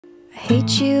I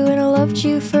hate you and I loved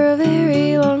you for a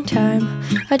very long time.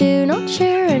 I do not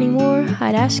share anymore.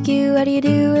 I'd ask you how do you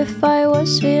do if I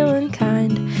was feeling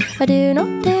kind. I do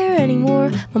not dare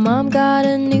anymore. My mom got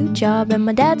a new job and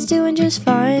my dad's doing just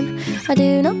fine. I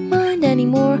do not mind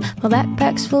anymore. My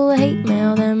backpack's full of hate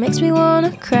mail that makes me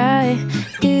wanna cry.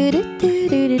 Do do do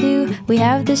do do do. We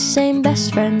have the same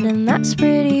best friend and that's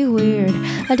pretty weird.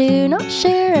 I do not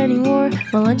share anymore.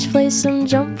 My lunch plays some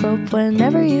jump rope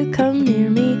whenever you come near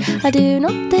me. I do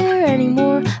not dare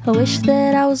anymore. I wish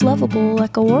that I was lovable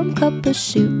like a warm cup of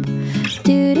soup.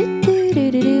 Do do do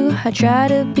do do do. I try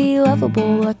to be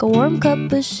lovable like a warm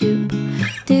cup of soup.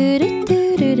 Do do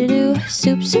do do do do.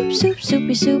 Soup soup soup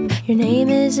soupy soup. Your name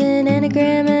is an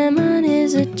anagram and mine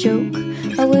is a joke.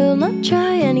 I will not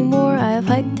try anymore. I have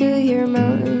hiked through your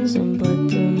mountains and blood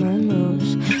through my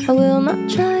nose. I will not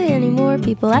try anymore.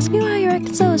 People ask me why you're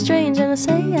acting so strange and I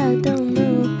say I don't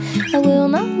know. I will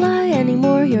not lie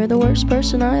anymore. You're the worst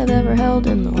person I have ever held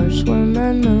and the worst one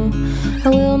I know. I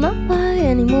will not lie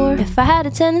anymore. If I had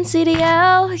a tendency to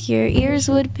yell, your ears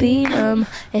would be numb.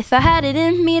 If I had it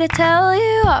in me to tell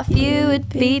you off, you would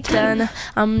be done.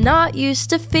 I'm not used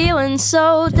to feeling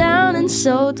so down and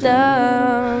so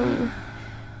dumb.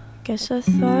 Guess I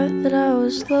thought that I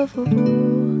was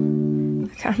lovable.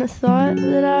 I kinda thought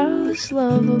that I was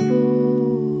lovable.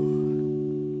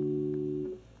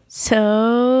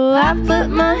 So I put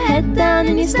my head down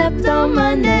and you stepped on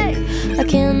my neck. I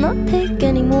cannot take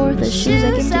anymore. The shoes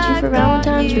I gifted you for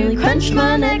Valentine's really crunched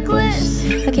my necklace.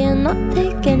 I cannot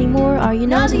take anymore. Are you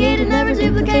nauseated, never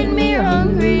duplicate me or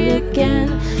hungry again?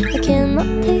 I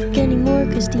cannot take anymore,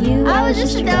 cause to you I was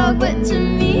just a dog, but to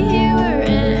me you were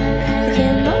it. I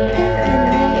cannot take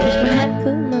anymore, cause when I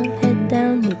put my head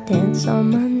down you dance on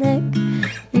my neck.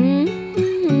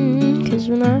 Cause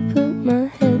when I put my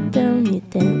head down you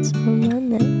dance on my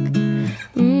neck.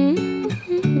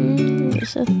 I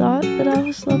guess I thought that I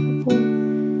was lovable.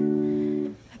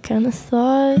 I kinda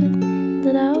thought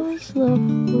that I was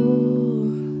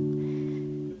lovable.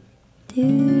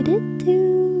 Do do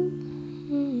do.